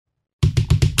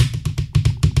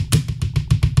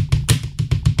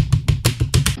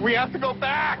We have to go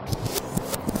back!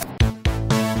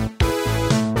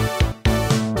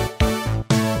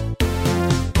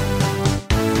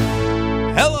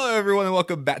 Hello, everyone, and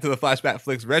welcome back to the Flashback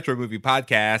Flicks Retro Movie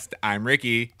Podcast. I'm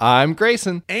Ricky. I'm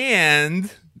Grayson.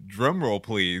 And, drum roll,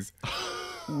 please.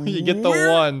 You get the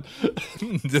one.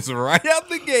 Just right out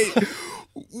the gate.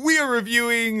 We are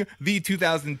reviewing the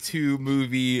 2002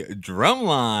 movie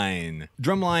Drumline.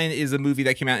 Drumline is a movie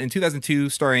that came out in 2002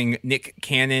 starring Nick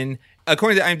Cannon.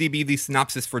 According to IMDb, the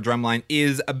synopsis for Drumline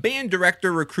is a band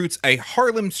director recruits a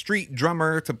Harlem Street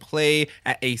drummer to play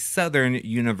at a Southern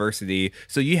university.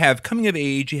 So you have coming of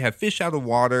age, you have fish out of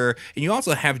water, and you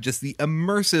also have just the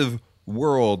immersive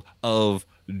world of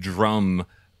drum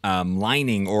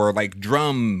lining or like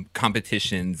drum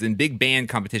competitions and big band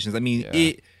competitions. I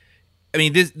mean,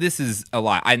 this is a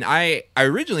lot. And I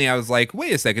originally was like,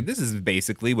 wait a second, this is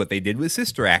basically what they did with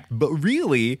Sister Act. But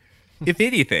really, if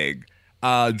anything,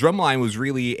 Drumline was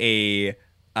really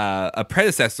a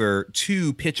predecessor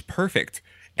to Pitch Perfect.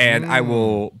 And I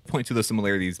will point to those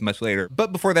similarities much later.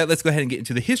 But before that, let's go ahead and get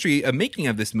into the history of making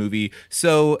of this movie.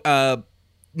 So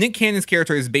Nick Cannon's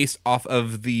character is based off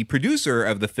of the producer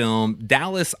of the film,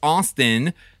 Dallas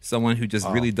Austin, someone who just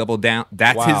really doubled down.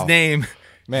 That's his name.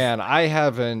 Man, I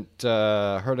haven't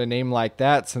heard a name like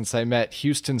that since I met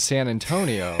Houston San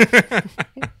Antonio.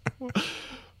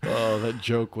 Oh, that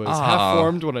joke was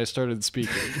half-formed when I started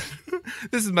speaking.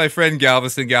 This is my friend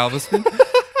Galveston. Double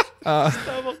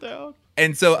down.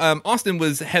 And so Austin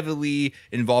was heavily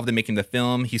involved in making the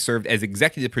film. He served as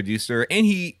executive producer, and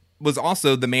he was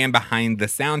also the man behind the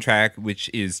soundtrack, which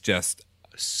is just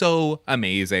so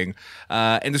amazing.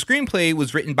 And the screenplay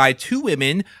was written by two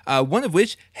women, one of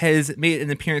which has made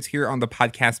an appearance here on the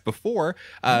podcast before.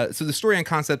 So the story and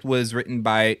concept was written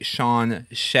by Sean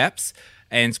Sheps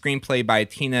and screenplay by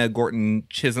Tina Gorton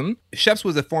Chisholm. Sheps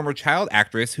was a former child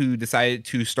actress who decided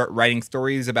to start writing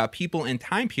stories about people in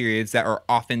time periods that are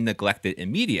often neglected in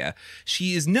media.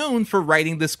 She is known for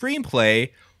writing the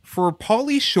screenplay for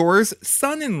Pauly Shore's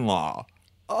Son-in-Law.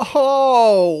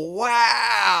 Oh,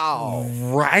 wow.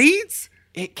 Right?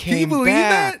 It came Can you believe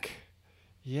back. that?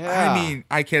 Yeah. I mean,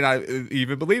 I cannot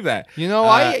even believe that. You know,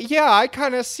 I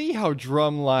kind of see how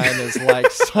Drumline is like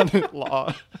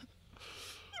Son-in-Law.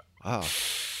 Wow.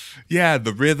 Yeah,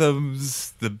 the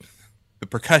rhythms, the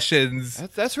percussions.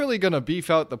 That's really going to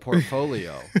beef out the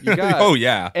portfolio. You got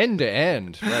end to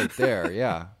end right there,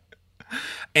 yeah.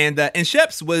 And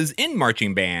Sheps was in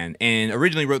marching band and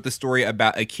originally wrote the story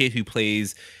about a kid who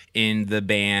plays in the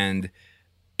band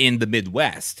in the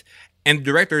Midwest. And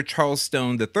director Charles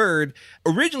Stone III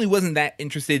originally wasn't that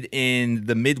interested in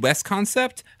the Midwest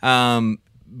concept.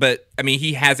 But, I mean,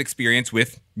 he has experience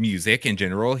with music in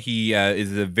general. He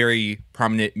is a very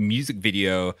prominent music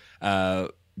video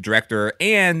director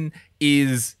and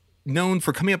is known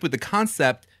for coming up with the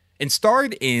concept and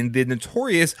starred in the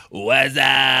notorious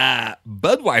Wazza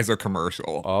Budweiser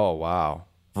commercial. Oh, wow.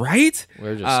 Right?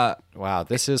 We're just, wow,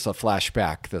 this is a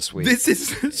flashback this week. This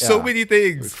is so many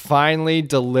things. We finally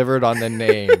delivered on the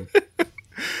name.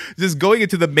 Just going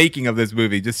into the making of this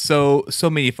movie, just so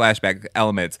many flashback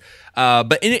elements.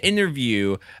 But in an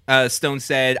interview, Stone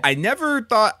said, "I never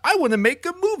thought I want to make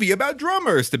a movie about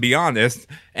drummers, to be honest.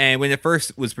 And when it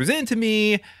first was presented to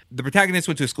me, the protagonist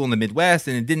went to a school in the Midwest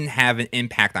and it didn't have an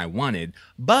impact I wanted.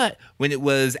 But when it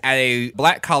was at a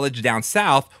black college down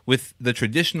south with the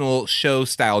traditional show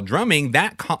style drumming,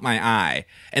 that caught my eye.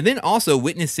 And then also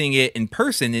witnessing it in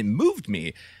person, it moved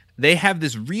me. They have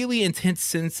this really intense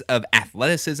sense of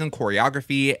athleticism,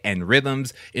 choreography, and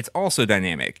rhythms. It's also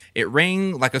dynamic. It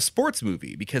rang like a sports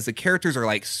movie because the characters are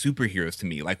like superheroes to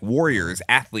me, like warriors,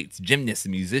 athletes, gymnasts,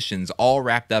 and musicians all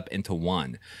wrapped up into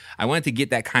one. I wanted to get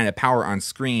that kind of power on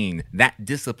screen, that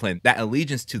discipline, that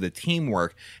allegiance to the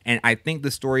teamwork, and I think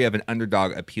the story of an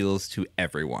underdog appeals to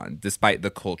everyone, despite the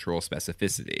cultural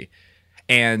specificity."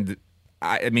 And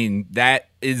I mean, that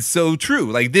is so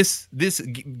true. Like this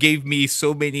gave me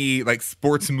so many like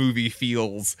sports movie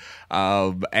feels.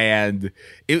 And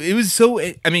it was so,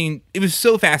 I mean, it was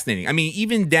so fascinating. I mean,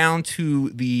 even down to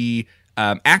the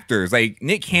actors, like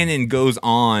Nick Cannon goes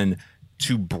on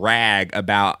to brag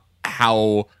about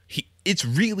how it's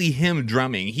really him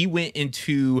drumming. He went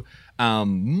into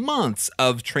months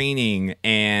of training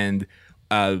and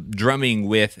drumming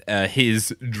with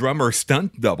his drummer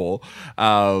stunt double,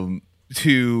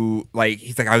 to like,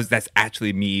 he's like, that's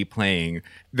actually me playing.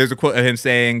 There's a quote of him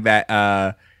saying that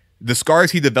the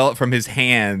scars he developed from his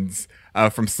hands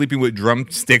from sleeping with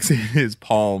drumsticks in his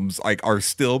palms like are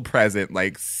still present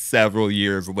like several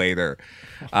years later.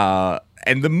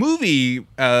 And the movie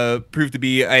proved to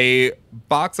be a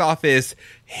box office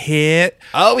hit.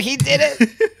 Oh, he did it.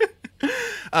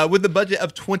 With a budget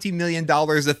of $20 million,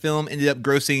 the film ended up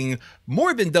grossing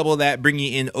more than double that,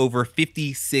 bringing in over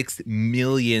 $56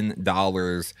 million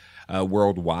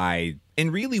worldwide,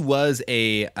 and really was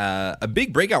a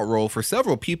big breakout role for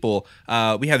several people.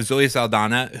 We have Zoe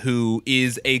Saldana, who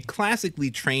is a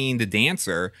classically trained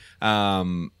dancer,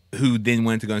 who then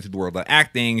went to go into the world of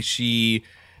acting. She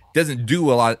doesn't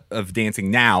do a lot of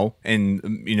dancing now, and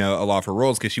a lot of her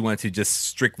roles, because she wanted to just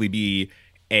strictly be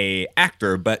a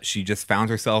actor, but she just found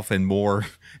herself in more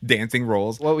dancing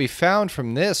roles. What we found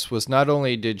from this was not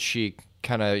only did she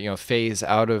kind of phase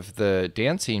out of the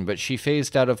dancing, but she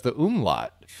phased out of the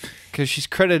umlaut, because she's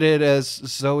credited as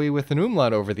Zoe with an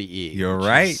umlaut over the E. You're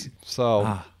right.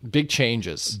 Big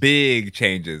changes. Big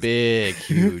changes. Big,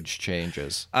 huge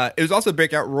changes. It was also a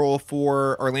breakout role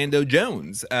for Orlando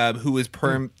Jones, who is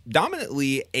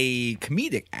predominantly a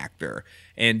comedic actor.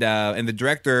 And the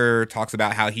director talks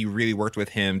about how he really worked with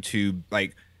him to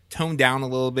tone down a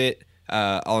little bit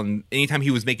on anytime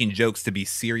he was making jokes, to be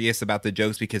serious about the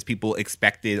jokes, because people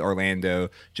expected Orlando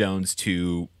Jones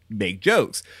to make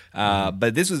jokes.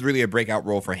 But this was really a breakout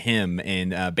role for him,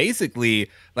 and basically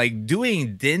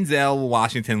doing Denzel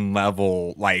Washington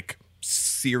level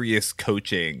serious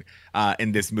coaching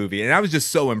in this movie, and I was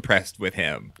just so impressed with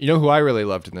him. You know who I really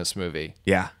loved in this movie?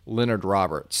 Yeah. Leonard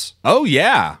Roberts. Oh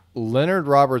yeah. Leonard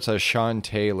Roberts as Sean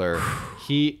Taylor.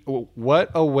 What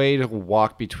a way to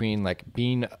walk between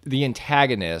being the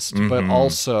antagonist, but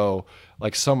also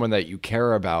someone that you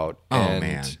care about. Oh, and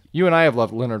man. You and I have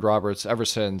loved Leonard Roberts ever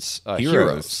since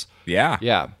Heroes.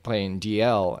 Yeah, playing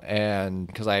DL, and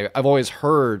because I've always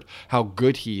heard how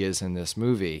good he is in this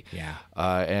movie. Yeah,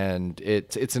 and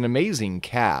it's an amazing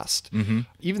cast.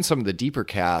 Even some of the deeper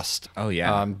cast. Oh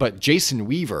yeah, but Jason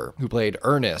Weaver, who played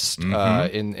Ernest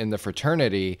in the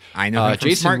Fraternity, I know him from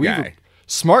Jason Smart Weaver. Guy.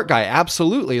 Smart Guy,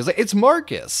 absolutely. It's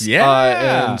Marcus.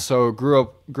 Yeah. And so grew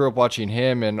up watching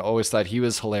him and always thought he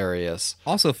was hilarious.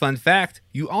 Also, fun fact,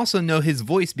 you also know his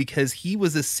voice because he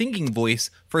was a singing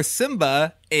voice for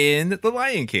Simba in The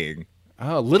Lion King.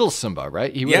 Oh, Little Simba,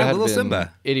 right? He would Yeah, have Little been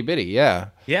Simba. Itty bitty,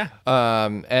 yeah. Yeah.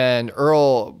 And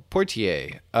Earl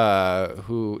Portier,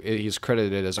 who he's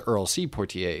credited as Earl C.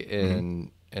 Portier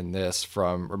in this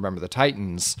from Remember the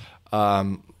Titans.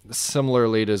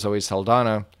 Similarly to Zoe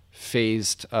Saldana,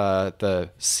 phased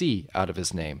the C out of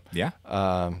his name. Yeah.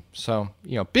 So,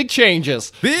 big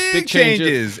changes. Big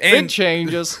changes. Big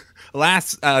changes.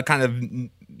 Last kind of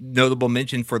notable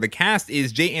mention for the cast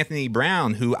is J. Anthony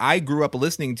Brown, who I grew up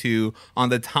listening to on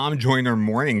the Tom Joyner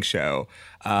Morning Show.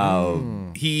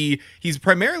 He's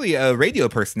primarily a radio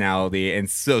personality, and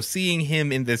so seeing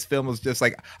him in this film was just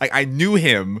I knew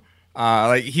him.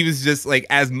 He was just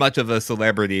as much of a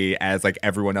celebrity as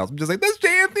everyone else. I'm just that's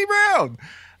J. Anthony Brown.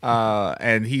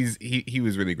 And he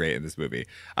was really great in this movie.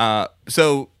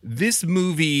 So this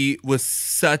movie was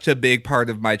such a big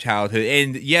part of my childhood,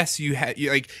 and yes,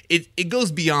 it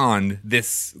goes beyond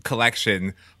this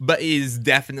collection, but is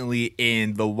definitely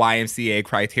in the YMCA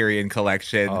Criterion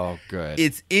collection. Oh, good.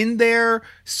 It's in there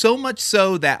so much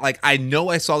so that I know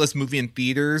I saw this movie in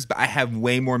theaters, but I have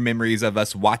way more memories of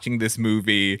us watching this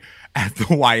movie at the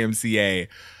YMCA.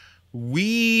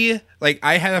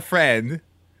 I had a friend.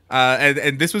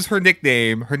 And this was her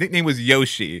nickname. Her nickname was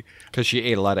Yoshi. Because she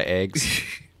ate a lot of eggs.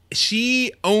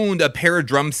 She owned a pair of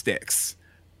drumsticks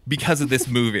because of this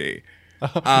movie.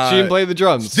 She didn't play the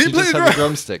drums. She just had the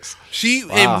drumsticks.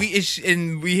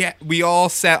 We all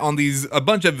sat on a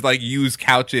bunch of used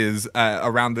couches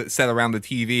around the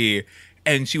TV,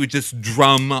 and she would just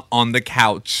drum on the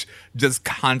couch just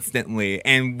constantly.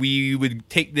 And we would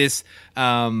take this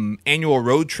annual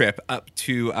road trip up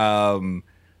to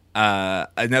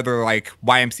another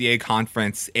YMCA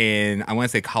conference in, I want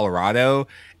to say, Colorado,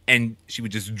 and she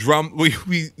would just drum. We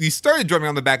started drumming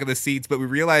on the back of the seats, but we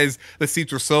realized the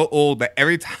seats were so old that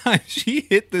every time she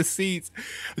hit the seats,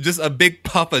 just a big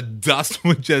puff of dust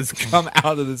would just come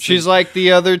out of the seats. She's like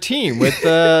the other team with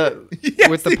the Yes,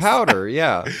 with the powder,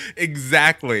 yeah.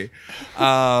 Exactly.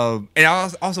 And I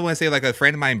also want to say, a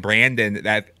friend of mine, Brandon,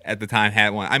 that at the time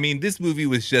had one. I mean, this movie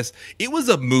was it was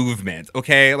a movement,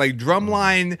 okay?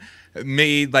 Drumline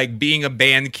made being a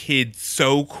band kid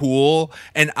so cool,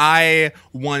 and I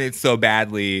wanted so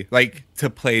badly to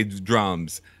play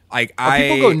drums.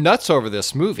 People go nuts over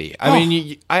this movie. I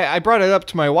mean, I brought it up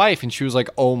to my wife, and she was like,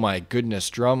 "Oh my goodness,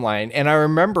 Drumline!" And I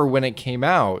remember when it came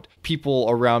out, people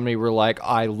around me were like,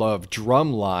 "I love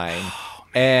Drumline,"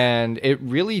 and it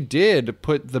really did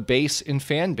put the bass in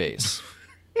fan base.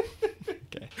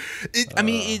 Okay.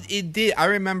 It did. I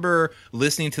remember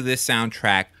listening to this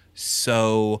soundtrack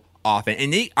so often.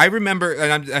 And I remember,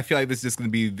 and I feel like this is just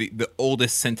going to be the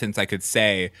oldest sentence I could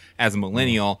say as a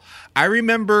millennial. I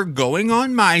remember going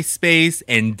on MySpace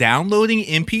and downloading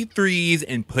MP3s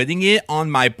and putting it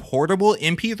on my portable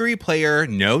MP3 player.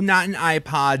 No, not an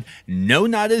iPod. No,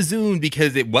 not a Zune,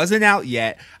 because it wasn't out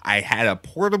yet. I had a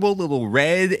portable little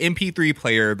red MP3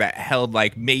 player that held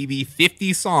like maybe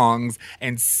 50 songs,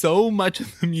 and so much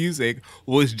of the music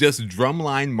was just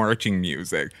drumline marching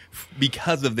music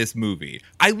because of this movie.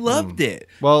 I loved it.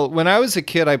 Well, when I was a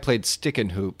kid, I played stick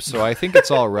and hoop, so I think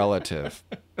it's all relative.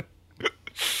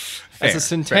 As a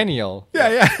centennial.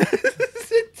 Yeah.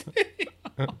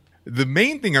 The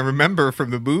main thing I remember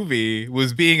from the movie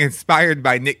was being inspired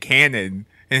by Nick Cannon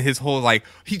and his whole, like,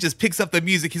 he just picks up the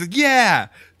music. He's like, yeah,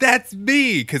 that's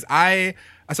me. Because I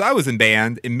was in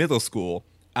band in middle school.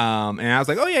 And I was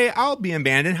like, oh yeah, I'll be in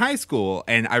band in high school.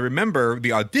 And I remember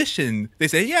the audition. They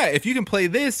said, yeah, if you can play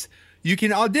this, you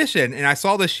can audition. And I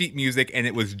saw the sheet music, and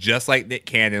it was just like Nick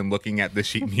Cannon looking at the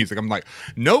sheet music. I'm like,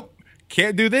 nope,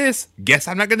 can't do this. Guess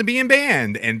I'm not going to be in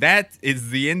band. And that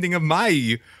is the ending of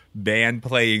my band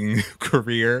playing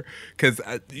career, because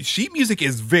sheet music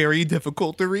is very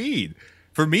difficult to read,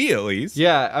 for me at least.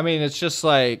 Yeah, I mean, it's just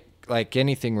like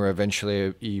anything where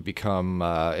eventually you become,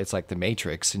 it's like the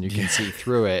Matrix and you can see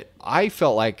through it. I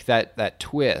felt like that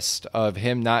twist of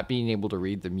him not being able to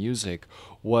read the music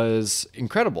was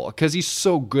incredible, because he's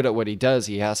so good at what he does.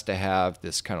 He has to have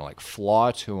this kind of like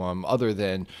flaw to him, other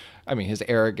than, I mean, his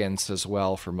arrogance as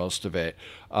well for most of it.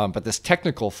 But this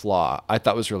technical flaw I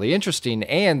thought was really interesting,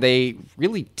 and they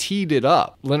really teed it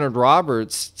up. Leonard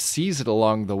Roberts sees it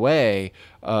along the way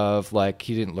of, like,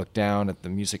 he didn't look down at the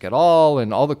music at all,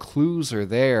 and all the clues are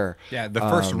there. Yeah, the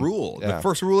first rule. Yeah. The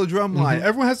first rule of drumline. Mm-hmm.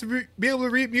 Everyone has to be able to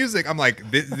read music. I'm like,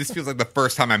 this feels like the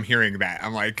first time I'm hearing that.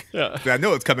 I'm like, I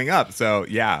know it's coming up. So,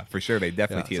 yeah, for sure, they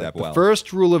definitely teed it up well. The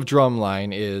first rule of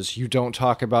drumline is you don't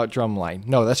talk about drumline.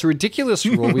 No, that's a ridiculous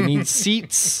rule. We need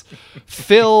seats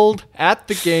filled at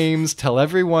the games. Tell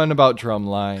everyone about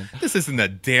drumline. This isn't a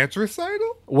dance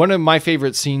recital. One of my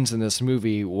favorite scenes in this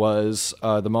movie was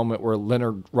the moment where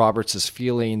Leonard Roberts is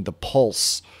feeling the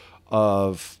pulse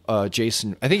of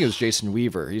Jason. I think it was Jason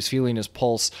Weaver. He's feeling his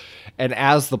pulse, and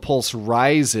as the pulse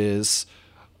rises,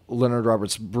 Leonard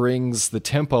Roberts brings the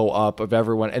tempo up of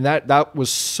everyone, and that was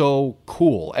so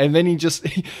cool. And then he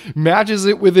matches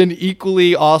it with an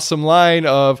equally awesome line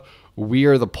of, "We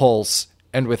are the pulse,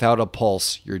 and without a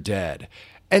pulse, you're dead."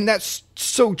 And that's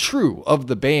so true of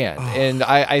the band. Oh. And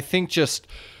I think just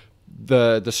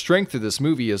the strength of this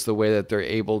movie is the way that they're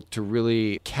able to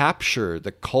really capture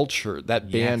the culture, that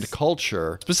band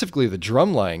culture, specifically the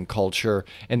drumline culture,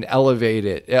 and elevate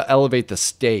the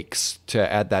stakes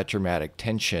to add that dramatic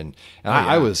tension. And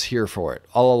I was here for it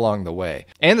all along the way.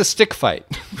 And the stick fight.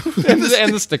 and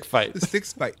the stick fight. The stick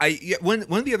fight. One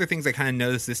of the other things I kind of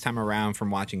noticed this time around from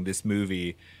watching this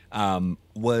movie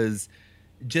was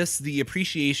just the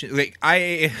appreciation. Like,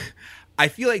 I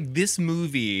feel like this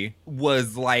movie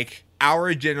was like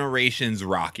our generation's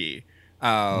Rocky,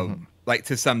 like,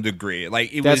 to some degree.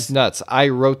 Like, that's nuts. I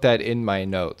wrote that in my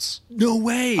notes. No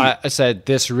way. I said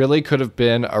this really could have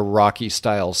been a Rocky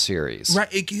style series. Right.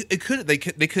 It could. They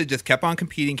could have just kept on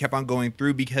competing, kept on going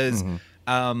through, because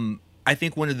I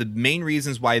think one of the main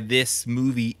reasons why this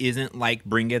movie isn't like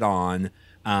Bring It On,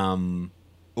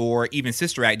 or even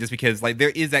Sister Act, just because, like, there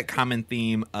is that common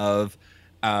theme of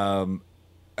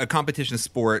a competition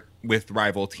sport with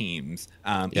rival teams.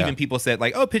 Even people said,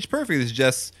 like, oh, Pitch Perfect is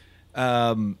just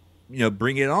Bring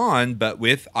It On, but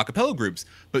with a cappella groups.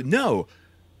 But no,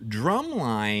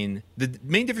 Drumline, the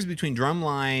main difference between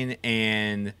Drumline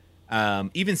and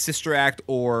even Sister Act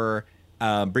or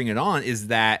Bring It On is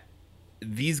that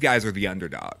these guys are the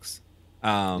underdogs.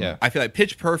 I feel like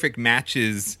Pitch Perfect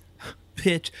matches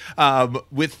Pitch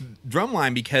with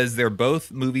Drumline, because they're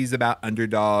both movies about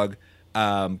underdog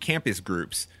campus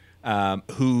groups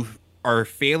who are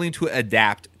failing to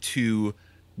adapt to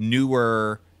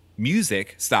newer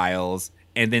music styles,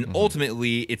 and then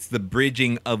ultimately it's the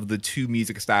bridging of the two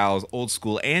music styles, old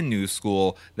school and new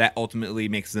school, that ultimately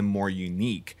makes them more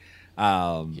unique.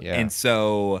 And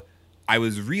so I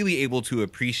was really able to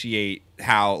appreciate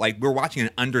how, like, we're watching an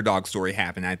underdog story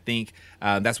happen. I think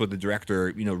that's what the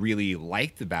director, really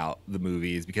liked about the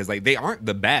movies, because, like, they aren't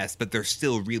the best, but they're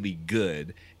still really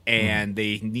good, and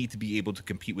they need to be able to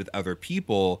compete with other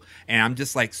people. And I'm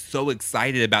just, like, so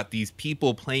excited about these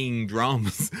people playing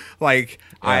drums. Like,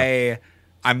 I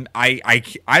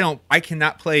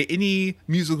cannot play any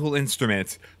musical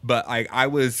instrument, but I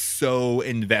was so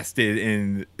invested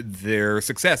in their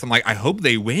success. I'm like, I hope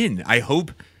they win. I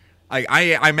hope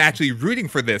I'm actually rooting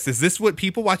for this. Is this what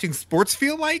people watching sports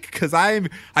feel like? Because I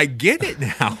get it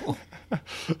now.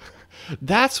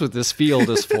 That's what this field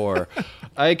is for.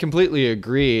 I completely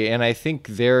agree, and I think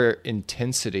their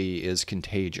intensity is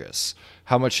contagious.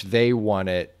 How much they want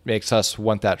it makes us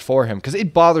want that for him, because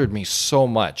it bothered me so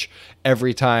much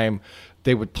every time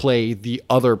they would play the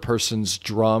other person's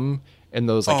drum in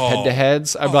those like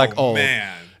head-to-heads. I'd be like,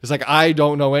 man. It's like, I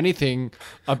don't know anything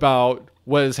about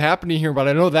what is happening here, but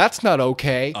I know that's not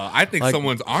okay. I think like,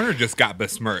 someone's honor just got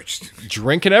besmirched.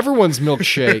 Drinking everyone's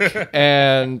milkshake,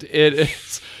 and it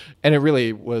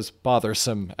really was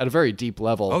bothersome at a very deep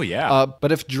level. Oh, yeah.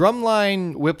 But if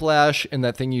Drumline, Whiplash, and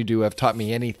That Thing You Do have taught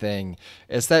me anything,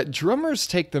 is that drummers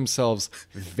take themselves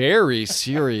very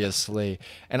seriously.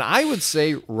 And I would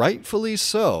say rightfully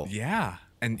so. Yeah.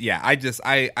 And yeah,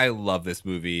 I love this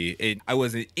movie. I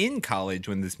wasn't in college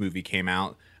when this movie came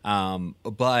out,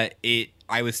 but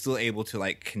I was still able to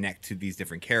like connect to these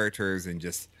different characters and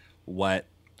just what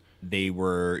they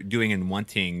were doing and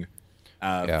wanting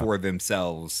for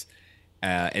themselves.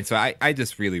 And so I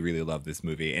just really, really love this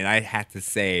movie. And I have to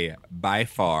say, by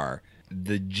far,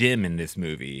 the gem in this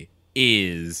movie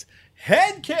is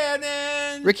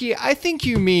headcanon. Ricky, I think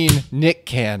you mean Nick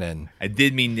Cannon. I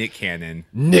did mean Nick Cannon.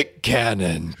 Nick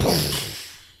Cannon.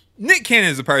 Nick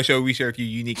Cannon is a part of the show. We share a few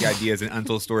unique ideas and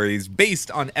untold stories based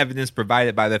on evidence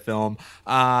provided by the film.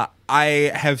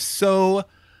 I have so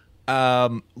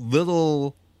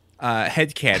little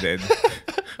headcanon.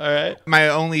 All right. My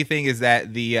only thing is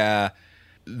that the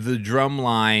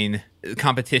drumline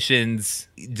competitions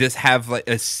just have like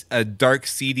a dark,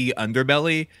 seedy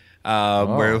underbelly.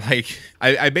 Where like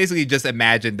I basically just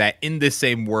imagined that in this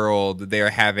same world they're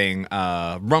having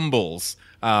rumbles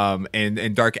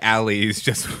and dark alleys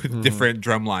just with different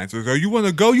drum lines. So, you want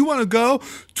to go? You want to go?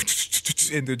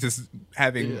 And they're just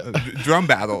having drum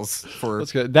battles for.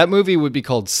 That's good. That movie would be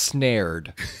called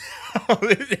Snared.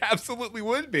 It absolutely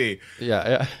would be.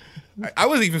 Yeah. I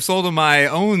wasn't even sold on my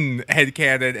own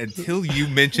headcanon until you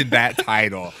mentioned that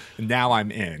title. Now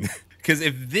I'm in. Because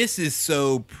if this is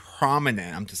so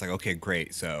prominent, I'm just like, okay,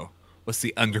 great. So what's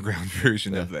the underground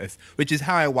version of this? Which is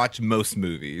how I watch most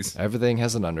movies. Everything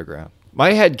has an underground.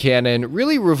 My headcanon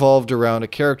really revolved around a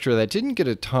character that didn't get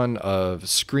a ton of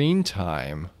screen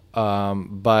time,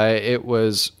 but it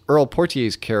was Earl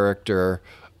Portier's character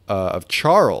of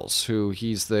Charles, who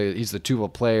he's the tuba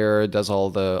player, does all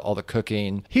the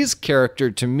cooking. His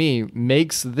character to me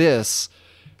makes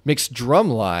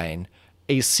Drumline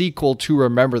a sequel to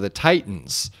Remember the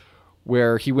Titans,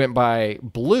 where he went by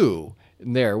Blue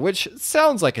in there, which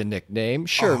sounds like a nickname.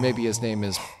 Sure, maybe his name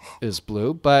is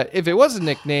Blue, but if it was a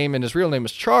nickname and his real name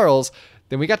was Charles,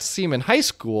 then we got to see him in high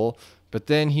school. But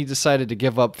then he decided to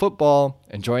give up football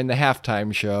and join the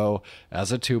halftime show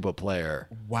as a tuba player.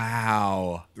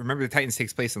 Wow. Remember the Titans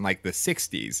takes place in like the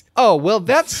 60s. Oh, well,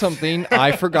 that's something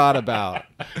I forgot about.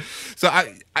 So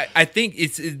I think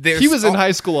he was in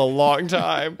high school a long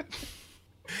time.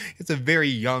 It's a very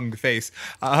young face.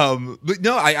 But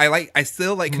no, I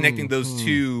still like connecting those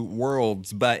two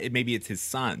worlds, but maybe it's his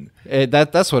son.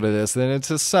 That's what it is. Then it's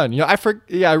his son.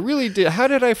 I really did. How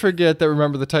did I forget that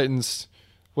Remember the Titans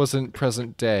wasn't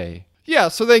present day? Yeah,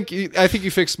 so thank you. I think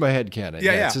you fixed my headcanon.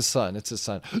 Yeah, it's his son. It's his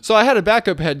son. So I had a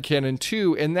backup headcanon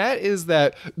too, and that is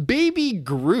that Baby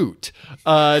Groot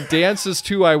dances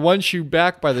to I Want You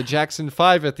Back by the Jackson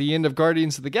 5 at the end of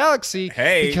Guardians of the Galaxy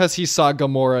because he saw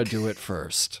Gamora do it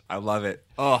first. I love it.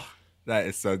 Oh, that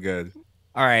is so good.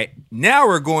 All right, now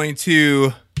we're going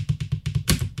to...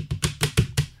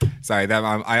 Sorry,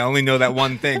 I only know that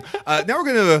one thing. Now we're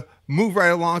going to move right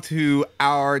along to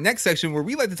our next section where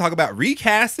we like to talk about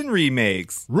recast and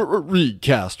remakes.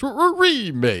 Recast,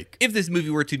 remake. If this movie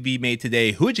were to be made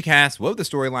today, who would you cast? What would the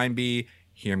storyline be?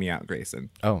 Hear me out, Grayson.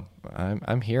 Oh,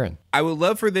 I'm hearing. I would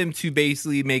love for them to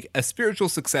basically make a spiritual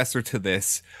successor to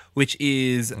this, which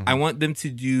is I want them to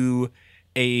do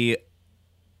an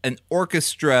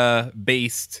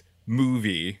orchestra-based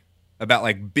movie about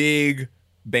like big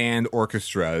band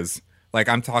orchestras. Like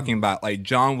I'm talking about like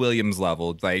John Williams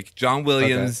level. Like John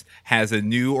Williams has a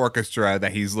new orchestra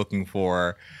that he's looking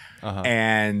for,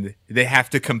 and they have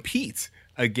to compete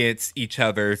against each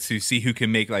other to see who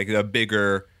can make like a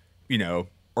bigger,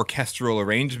 orchestral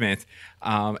arrangement.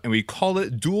 And we call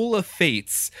it Duel of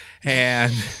Fates.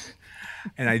 And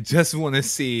I just want to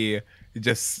see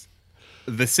just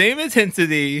the same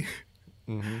intensity,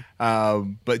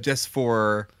 but just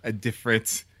for a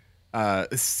different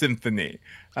symphony.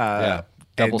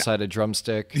 Double-sided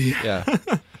drumstick. Yeah.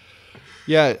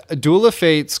 A Duel of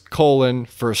Fates,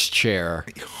 first chair.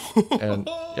 And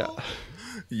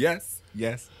Yes.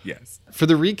 Yes, yes. For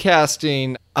the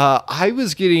recasting, I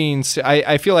was getting.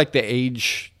 I feel like the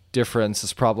age difference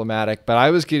is problematic, but I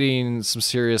was getting some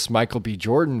serious Michael B.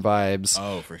 Jordan vibes.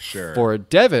 Oh, for sure. For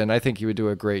Devin, I think he would do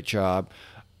a great job.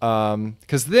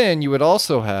 Because then you would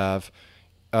also have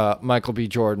Michael B.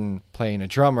 Jordan playing a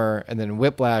drummer, and then in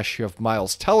Whiplash you have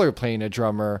Miles Teller playing a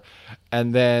drummer,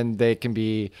 and then they can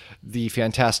be the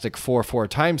Fantastic 4/4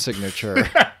 time signature.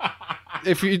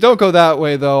 If you don't go that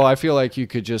way, though, I feel like you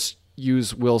could just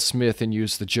use Will Smith and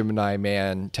use the Gemini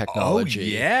Man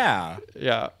technology. Oh yeah,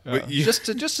 yeah. Just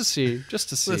to see.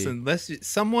 Listen,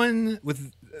 someone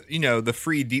with the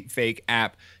free deepfake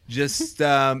app just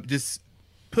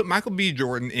put Michael B.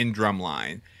 Jordan in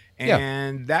Drumline.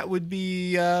 And that would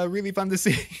be really fun to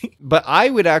see. But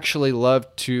I would actually love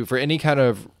to, for any kind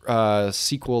of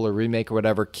sequel or remake or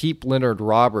whatever, keep Leonard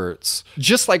Roberts,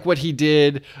 just like what he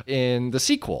did in the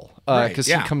sequel. Because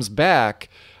he comes back,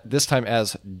 this time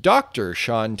as Dr.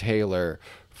 Sean Taylor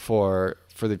for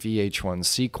the VH1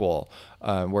 sequel,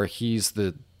 where he's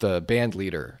the band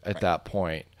leader at that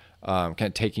point. Kind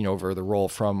of taking over the role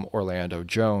from Orlando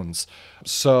Jones.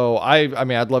 So I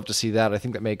mean, I'd love to see that. I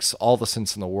think that makes all the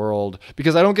sense in the world,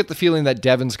 because I don't get the feeling that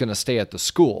Devin's going to stay at the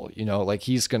school, like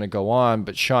he's going to go on,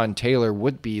 but Sean Taylor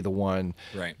would be the one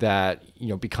that,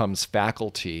 becomes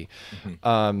faculty.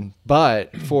 Mm-hmm.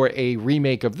 But for a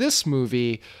remake of this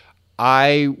movie,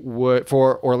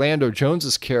 for Orlando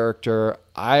Jones's character,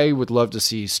 I would love to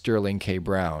see Sterling K.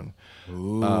 Brown.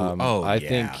 I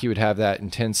think he would have that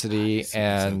intensity,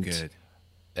 and so good.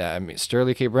 I mean,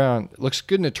 Sterling K. Brown looks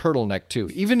good in a turtleneck too,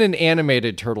 even an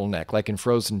animated turtleneck like in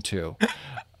Frozen 2.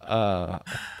 I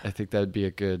think that'd be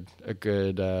a good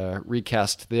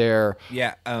recast there.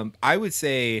 Yeah, I would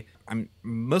say I'm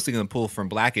mostly going to pull from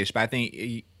Blackish, but I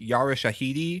think Yara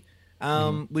Shahidi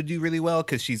would do really well,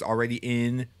 because she's already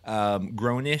in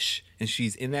Grownish, and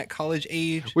she's in that college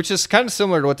age, which is kind of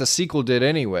similar to what the sequel did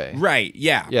anyway. Right?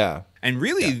 Yeah. And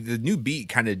really, the new beat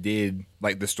kind of did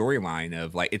like the storyline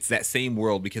of like it's that same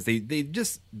world, because they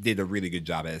just did a really good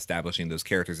job at establishing those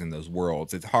characters in those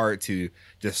worlds. It's hard to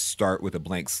just start with a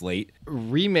blank slate.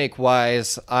 Remake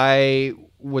wise, I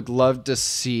would love to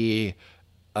see,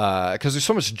 because there's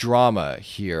so much drama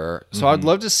here. So I'd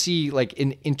love to see like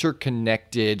an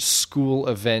interconnected school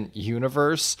event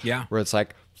universe. Yeah. Where it's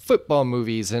like football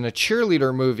movies and a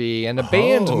cheerleader movie and a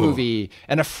band movie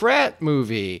and a frat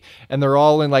movie, and they're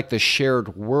all in like the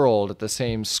shared world at the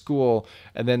same school,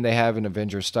 and then they have an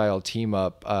Avengers style team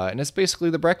up, and it's basically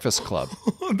the Breakfast Club.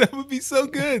 That would be so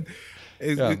good.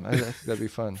 I think that'd be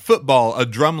fun. Football, a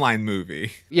Drumline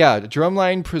movie. Yeah,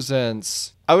 Drumline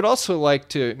presents. I would also like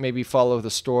to maybe follow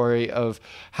the story of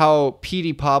how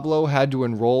Petey Pablo had to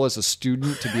enroll as a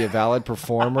student to be a valid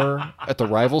performer at the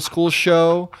rival school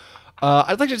show.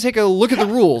 I'd like to take a look at the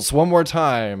rules one more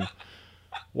time.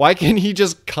 Why can't he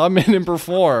just come in and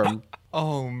perform?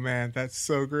 Oh, man, that's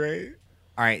so great.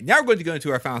 All right, now we're going to go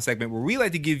into our final segment where we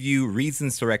like to give you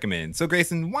reasons to recommend. So,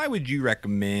 Grayson, why would you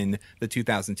recommend the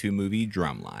 2002 movie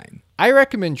Drumline? I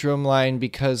recommend Drumline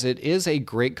because it is a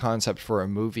great concept for a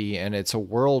movie, and it's a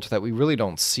world that we really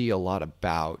don't see a lot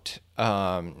about.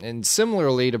 And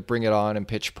similarly to Bring It On and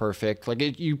Pitch Perfect,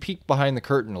 like you peek behind the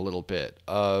curtain a little bit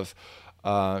of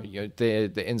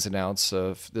the ins and outs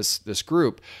of this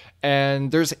group, and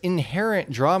there's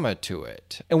inherent drama to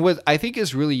it. And what I think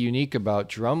is really unique about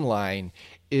Drumline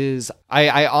is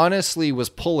I honestly was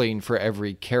pulling for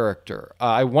every character.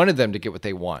 I wanted them to get what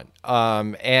they want,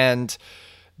 and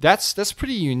that's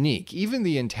pretty unique. Even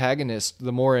the antagonist,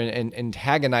 the more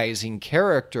antagonizing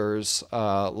characters,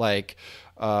 like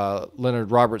Leonard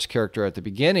Roberts' character at the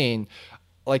beginning,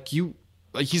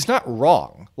 he's not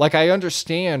wrong. Like, I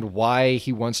understand why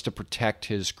he wants to protect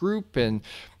his group, and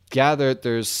gather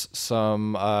there's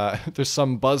some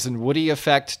Buzz and Woody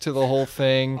effect to the whole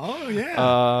thing. Oh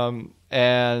yeah.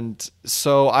 And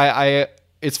so I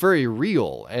it's very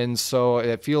real, and so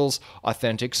it feels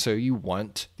authentic. So you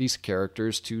want these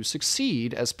characters to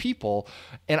succeed as people,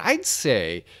 and I'd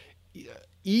say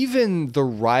even the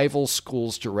rival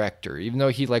school's director, even though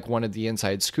he wanted the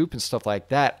inside scoop and stuff like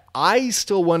that, I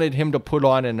still wanted him to put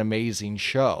on an amazing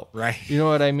show. Right. You know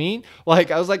what I mean? I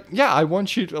was like, yeah, I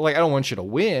want you to, I don't want you to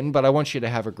win, but I want you to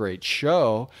have a great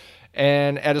show.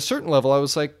 And at a certain level, I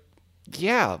was like,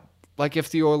 yeah,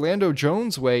 if the Orlando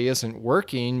Jones way isn't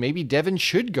working, maybe Devin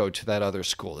should go to that other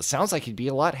school. It sounds like he'd be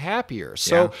a lot happier.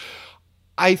 So yeah.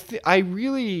 I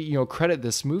really, credit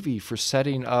this movie for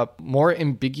setting up more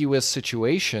ambiguous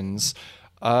situations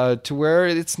to where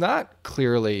it's not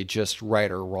clearly just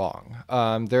right or wrong.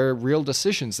 There are real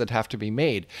decisions that have to be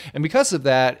made. And because of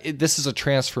that, this is a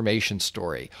transformation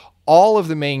story. All of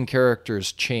the main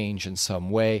characters change in some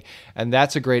way, and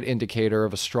that's a great indicator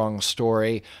of a strong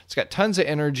story. It's got tons of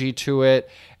energy to it,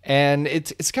 and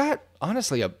it's got,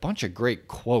 honestly, a bunch of great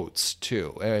quotes,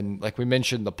 too. And like we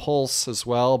mentioned, the pulse as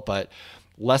well, but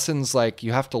lessons like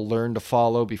you have to learn to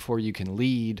follow before you can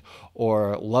lead,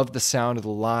 or love the sound of the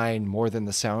line more than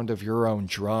the sound of your own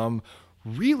drum.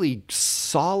 Really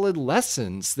solid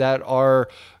lessons that are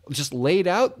just laid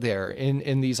out there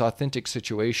in these authentic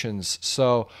situations.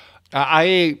 So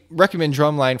I recommend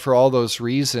Drumline for all those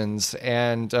reasons.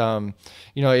 And,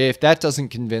 if that doesn't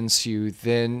convince you,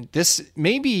 then this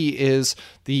maybe is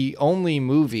the only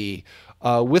movie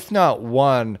with not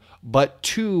one, but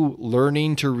two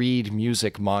learning to read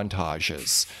music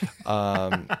montages.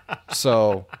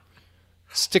 So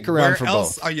stick around for both. Where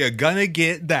else are you going to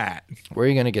get that? Where are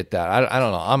you going to get that? I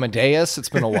don't know. Amadeus? It's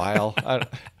been a while.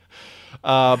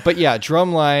 But yeah,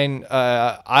 Drumline,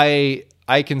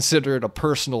 I consider it a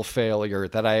personal failure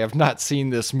that I have not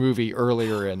seen this movie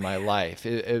earlier in my life.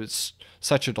 It was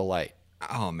such a delight.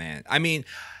 Oh, man. I mean,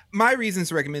 my reasons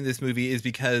to recommend this movie is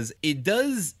because it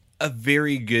does a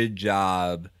very good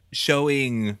job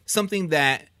showing something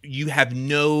that you have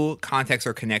no context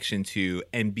or connection to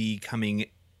and becoming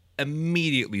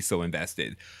immediately so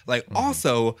invested. Like,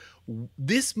 also,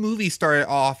 this movie started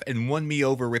off and won me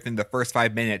over within the first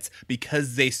 5 minutes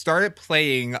because they started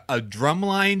playing a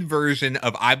Drumline version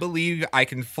of I Believe I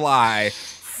Can Fly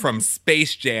from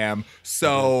Space Jam.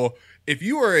 So if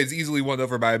you are as easily won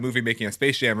over by a movie making a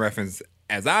Space Jam reference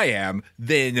as I am,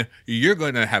 then you're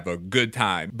going to have a good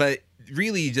time. But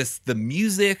really, just the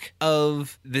music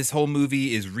of this whole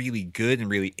movie is really good and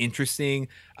really interesting.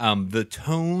 The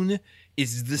tone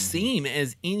is the same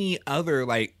as any other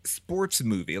like sports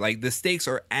movie. Like, the stakes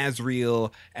are as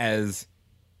real as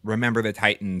Remember the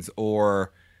Titans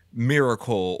or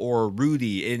Miracle or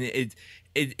Rudy, and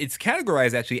it's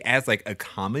categorized actually as like a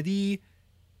comedy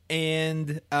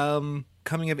and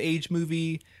coming of age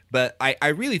movie, but I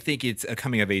really think it's a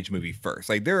coming of age movie first.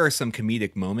 Like, there are some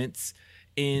comedic moments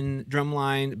in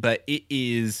Drumline, but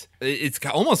it's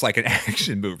almost like an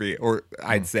action movie, or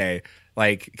I'd say,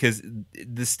 like, because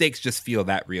the stakes just feel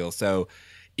that real. So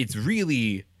it's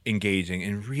really engaging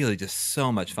and really just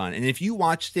so much fun. And if you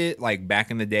watched it like back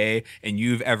in the day and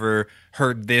you've ever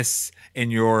heard this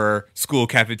in your school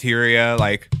cafeteria,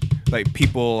 like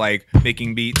people like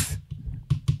making beats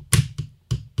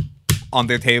on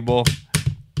their table,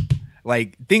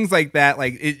 like things like that,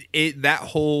 like it that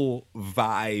whole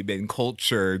vibe and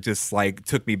culture just like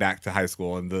took me back to high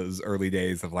school in those early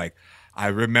days of like, I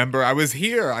remember I was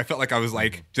here. I felt like I was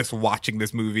like just watching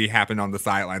this movie happen on the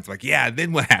sidelines. Like, yeah,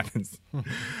 then what happens?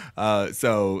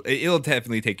 So it'll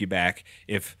definitely take you back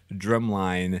if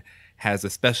Drumline has a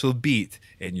special beat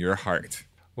in your heart.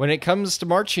 When it comes to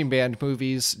marching band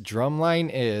movies, Drumline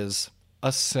is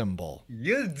a symbol.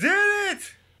 You did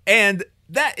it! And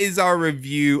that is our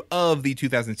review of the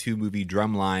 2002 movie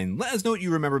Drumline. Let us know what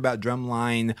you remember about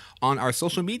Drumline on our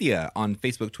social media, on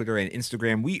Facebook, Twitter, and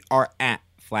Instagram. We are at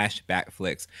Flashback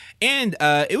Flicks. And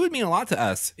it would mean a lot to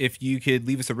us if you could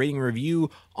leave us a rating and review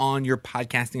on your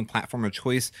podcasting platform of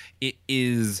choice. It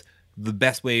is the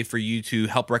best way for you to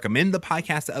help recommend the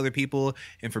podcast to other people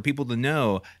and for people to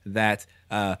know that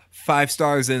 5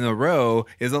 stars in a row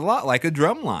is a lot like a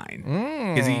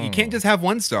Drumline. Because you can't just have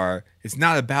 1 star. It's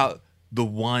not about the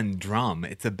one drum.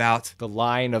 It's about the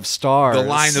line of stars. The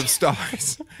line of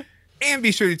stars. And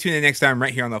be sure to tune in next time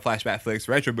right here on the Flashback Flicks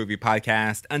Retro Movie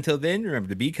Podcast. Until then, remember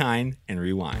to be kind and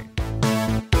rewind.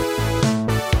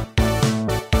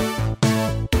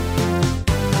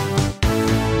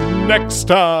 Next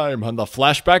time on the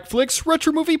Flashback Flicks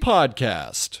Retro Movie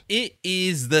Podcast. It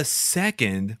is the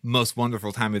second most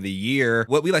wonderful time of the year.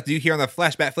 What we like to do here on the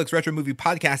Flashback Flicks Retro Movie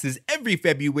Podcast is every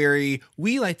February,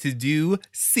 we like to do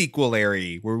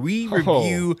Sequelary, where we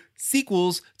review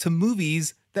sequels to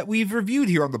movies that we've reviewed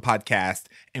here on the podcast.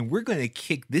 And we're going to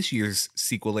kick this year's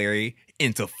Sequelary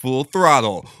into full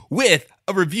throttle with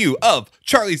a review of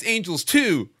Charlie's Angels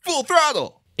 2 Full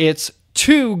Throttle. It's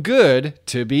too good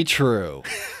to be true.